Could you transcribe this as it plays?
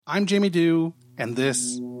I'm Jamie Dew, and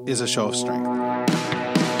this is A Show of Strength.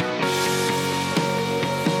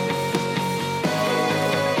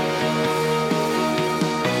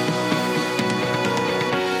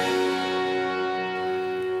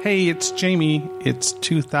 Hey, it's Jamie. It's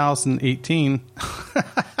 2018.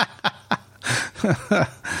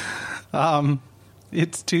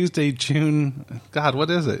 It's Tuesday, June. God, what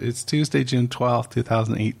is it? It's Tuesday, June 12th,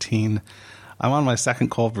 2018. I'm on my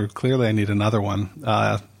second cold brew. Clearly, I need another one.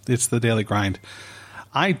 It's the daily grind.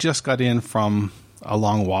 I just got in from a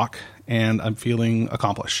long walk, and I'm feeling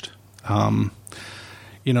accomplished.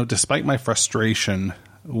 Despite my frustration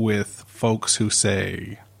with folks who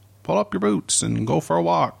say, pull up your boots and go for a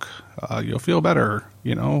walk. You'll feel better.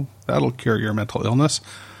 That'll cure your mental illness.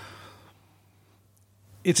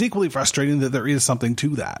 It's equally frustrating that there is something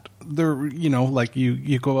to that.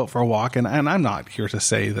 You go out for a walk, and I'm not here to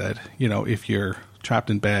say that, if you're trapped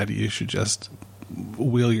in bed, you should just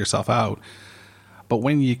wheel yourself out. But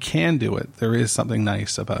when you can do it, there is something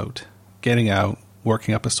nice about getting out,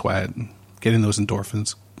 working up a sweat, getting those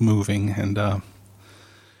endorphins moving, and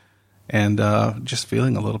just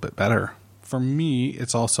feeling a little bit better. For me,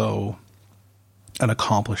 it's also an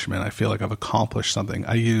accomplishment. I feel like I've accomplished something.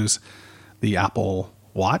 I use the Apple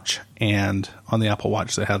Watch, and on the Apple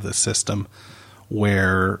Watch, they have this system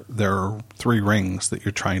where there are 3 rings that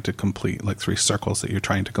you're trying to complete, like 3 circles that you're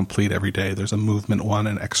trying to complete every day. There's a movement one,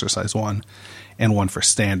 an exercise one, and one for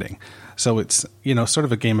standing. So it's, sort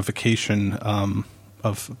of a gamification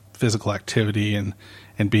of physical activity and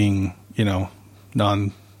being,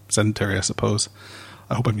 non-sedentary, I suppose.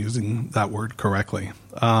 I hope I'm using that word correctly.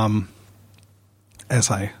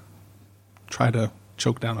 As I try to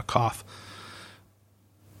choke down a cough.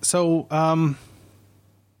 So,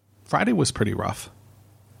 Friday was pretty rough.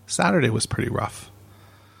 Saturday was pretty rough.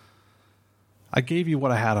 I gave you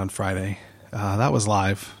what I had on Friday. That was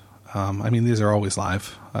live. These are always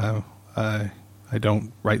live. I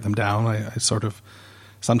don't write them down. I sort of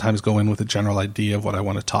sometimes go in with a general idea of what I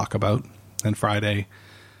want to talk about. And Friday,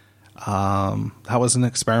 that was an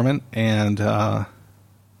experiment. And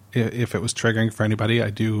if it was triggering for anybody, I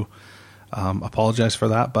do apologize for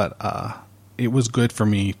that. But it was good for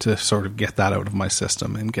me to sort of get that out of my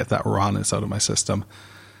system and get that rawness out of my system,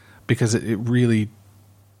 because it really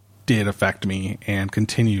did affect me and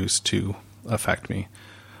continues to affect me.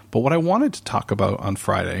 But what I wanted to talk about on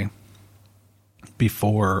Friday,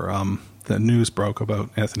 before the news broke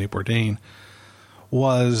about Anthony Bourdain,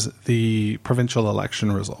 was the provincial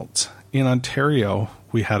election results. In Ontario,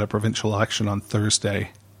 we had a provincial election on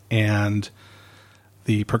Thursday, and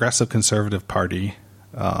the Progressive Conservative Party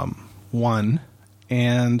won,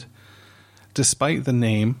 and despite the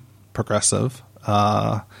name Progressive,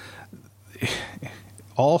 all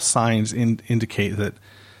signs indicate that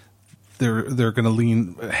they're going to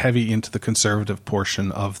lean heavy into the conservative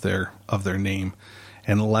portion of their name,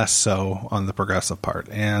 and less so on the progressive part.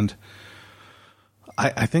 And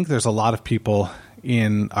I think there's a lot of people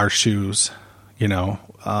in our shoes,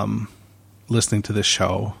 listening to this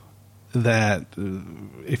show, that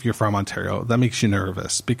if you're from Ontario, that makes you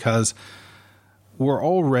nervous, because we're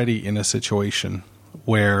already in a situation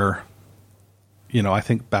where, I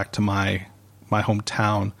think back to my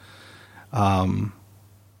hometown,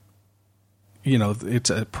 it's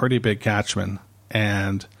a pretty big catchment,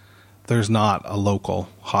 and there's not a local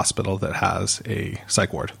hospital that has a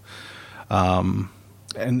psych ward.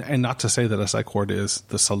 And not to say that a psych ward is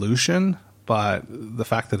the solution, but the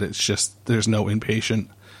fact that it's just, there's no inpatient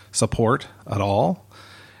support at all,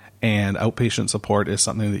 and outpatient support is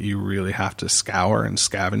something that you really have to scour and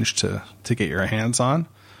scavenge to get your hands on.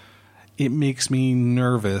 It makes me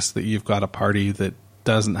nervous that you've got a party that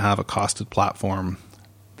doesn't have a costed platform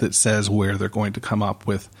that says where they're going to come up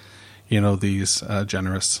with, these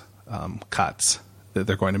generous cuts that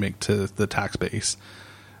they're going to make to the tax base,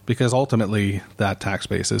 because ultimately that tax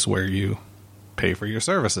base is where you pay for your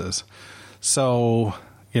services. So,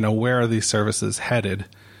 where are these services headed,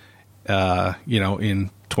 in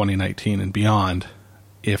 2019 and beyond,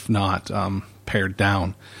 if not pared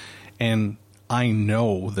down? And I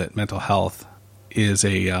know that mental health is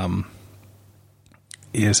a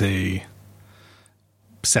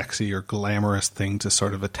sexy or glamorous thing to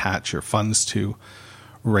sort of attach your funds to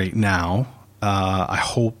right now. I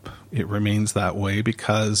hope it remains that way,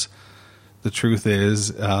 because the truth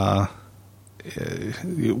is,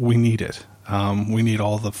 we need it. We need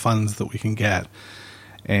all the funds that we can get.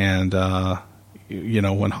 And,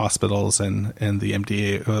 when hospitals and the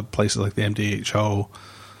MDA, places like the MDAO,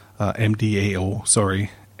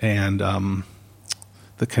 and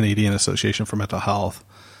the Canadian Association for Mental Health,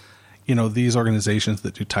 these organizations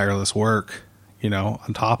that do tireless work,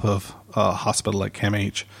 on top of a hospital like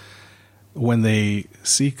CAMH, when they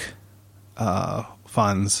seek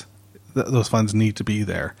funds, those funds need to be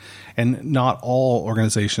there. And not all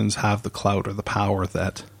organizations have the clout or the power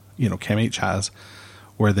that, CAMH has,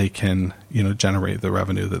 where they can, generate the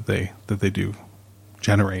revenue that they do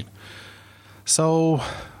generate. So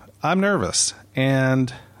I'm nervous,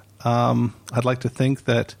 and I'd like to think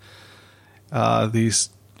that these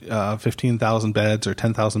 15,000 beds or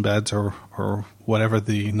 10,000 beds or whatever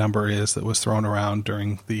the number is that was thrown around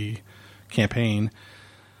during the campaign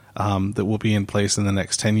that will be in place in the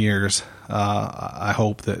next 10 years. I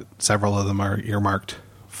hope that several of them are earmarked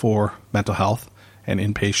for mental health and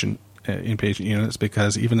inpatient units,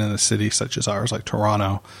 because even in a city such as ours, like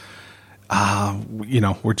Toronto,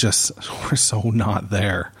 we're so not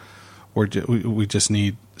there. We just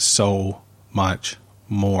need so much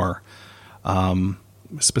more,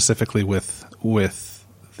 specifically with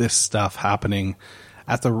this stuff happening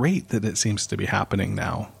at the rate that it seems to be happening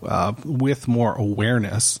now. With more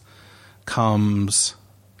awareness comes,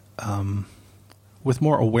 more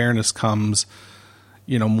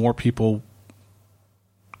people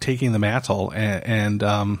taking the mantle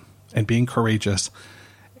and being courageous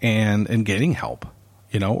and getting help,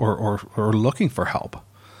 or looking for help.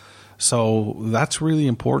 So that's really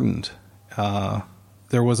important.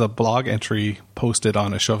 There was a blog entry posted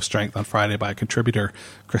on A Show of Strength on Friday by a contributor,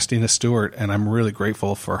 Christina Stewart, and I'm really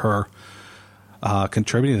grateful for her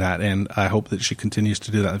contributing that, and I hope that she continues to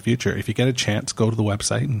do that in the future. If you get a chance, go to the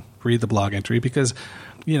website and read the blog entry, because,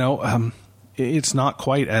 it's not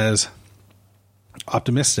quite as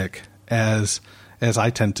optimistic as I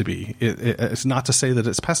tend to be. It's not to say that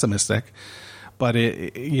it's pessimistic, but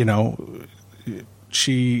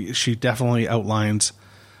she definitely outlines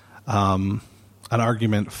an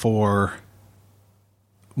argument for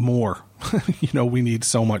more. We need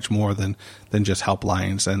so much more than just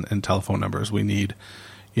helplines and telephone numbers. We need,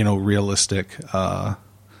 realistic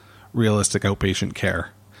outpatient care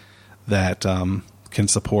that can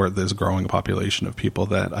support this growing population of people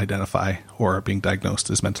that identify or are being diagnosed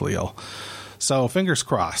as mentally ill. So fingers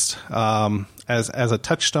crossed. As a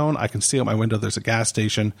touchstone, I can see out my window there's a gas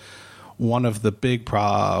station. One of the big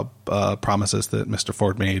promises that Mr.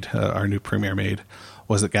 Ford made, our new premier made,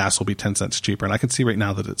 was that gas will be 10 cents cheaper. And I can see right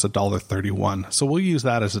now that it's $1.31. So we'll use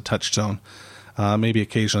that as a touchstone. Maybe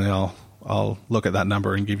occasionally I'll look at that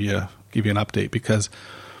number and give you an update, because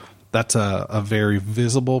that's a very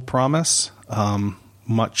visible promise.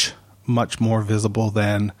 Much more visible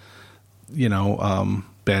than,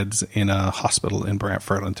 beds in a hospital in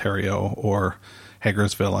Brantford, Ontario, or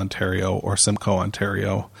Hagersville, Ontario, or Simcoe,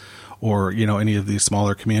 Ontario, or, any of these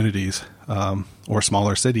smaller communities, or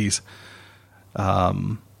smaller cities,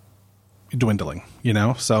 dwindling,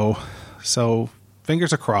 so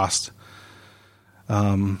fingers are crossed.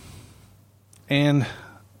 And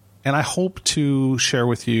I hope to share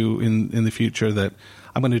with you in the future that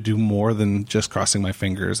I'm going to do more than just crossing my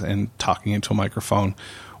fingers and talking into a microphone.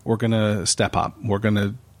 We're going to step up. We're going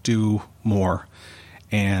to do more.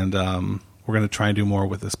 And we're going to try and do more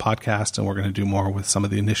with this podcast, and we're going to do more with some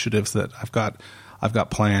of the initiatives that I've got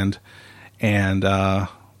planned. And I'm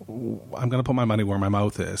going to put my money where my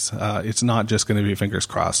mouth is. It's not just going to be fingers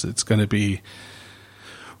crossed. It's going to be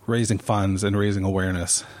raising funds and raising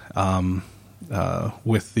awareness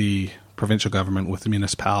with the provincial government, with the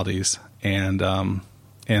municipalities, and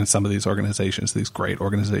some of these organizations, these great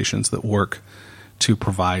organizations that work to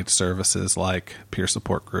provide services like peer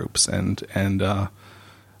support groups and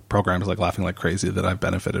programs like Laughing Like Crazy that I've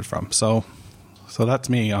benefited from. So that's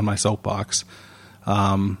me on my soapbox.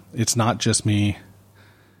 It's not just me,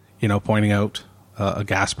 pointing out a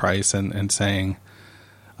gas price and saying,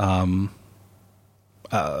 we're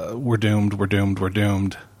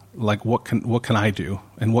doomed. Like, what can I do,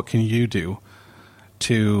 and what can you do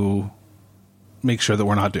to make sure that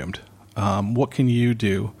we're not doomed? What can you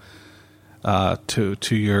do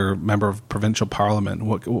to your member of provincial parliament?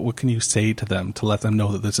 What can you say to them to let them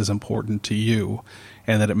know that this is important to you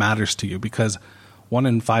and that it matters to you? Because 1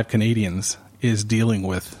 in 5 Canadians is dealing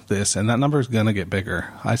with this, and that number is going to get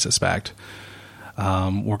bigger, I suspect.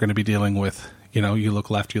 We're going to be dealing with, you look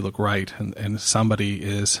left, you look right, and somebody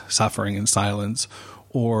is suffering in silence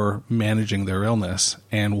or managing their illness,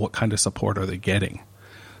 and what kind of support are they getting?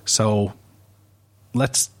 So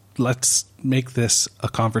let's make this a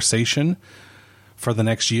conversation for the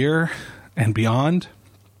next year and beyond,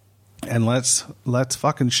 and let's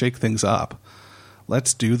fucking shake things up.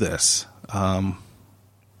 Let's do this.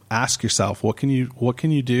 Ask yourself, what can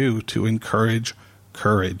you do to encourage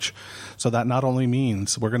courage? So that not only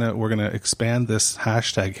means we're gonna expand this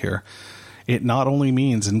hashtag here. It not only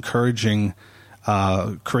means encouraging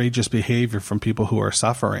courageous behavior from people who are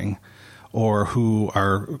suffering or who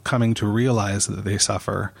are coming to realize that they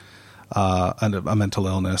suffer a mental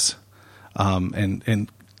illness and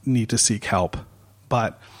need to seek help.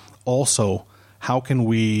 But also, how can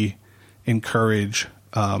we encourage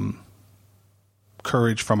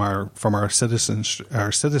courage from our citizens,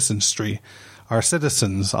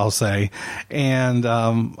 I'll say, and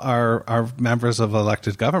our members of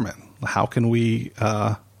elected government? How can we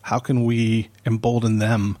embolden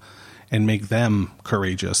them and make them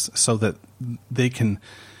courageous so that they can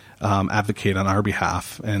advocate on our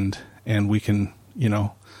behalf, and we can,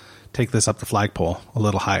 take this up the flagpole a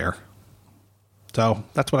little higher. So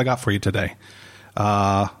that's what I got for you today.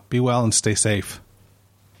 Be well and stay safe.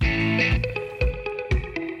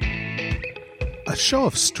 A Show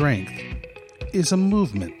of Strength is a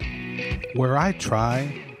movement where I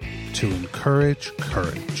try to encourage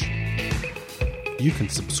courage. You can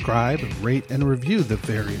subscribe, rate, and review the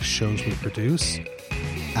various shows we produce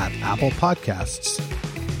at Apple Podcasts,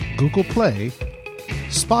 Google Play,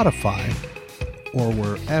 Spotify, or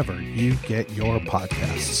wherever you get your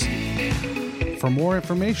podcasts. For more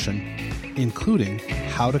information, including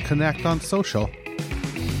how to connect on social,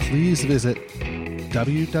 please visit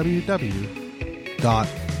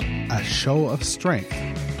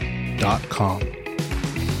www.ashowofstrength.com.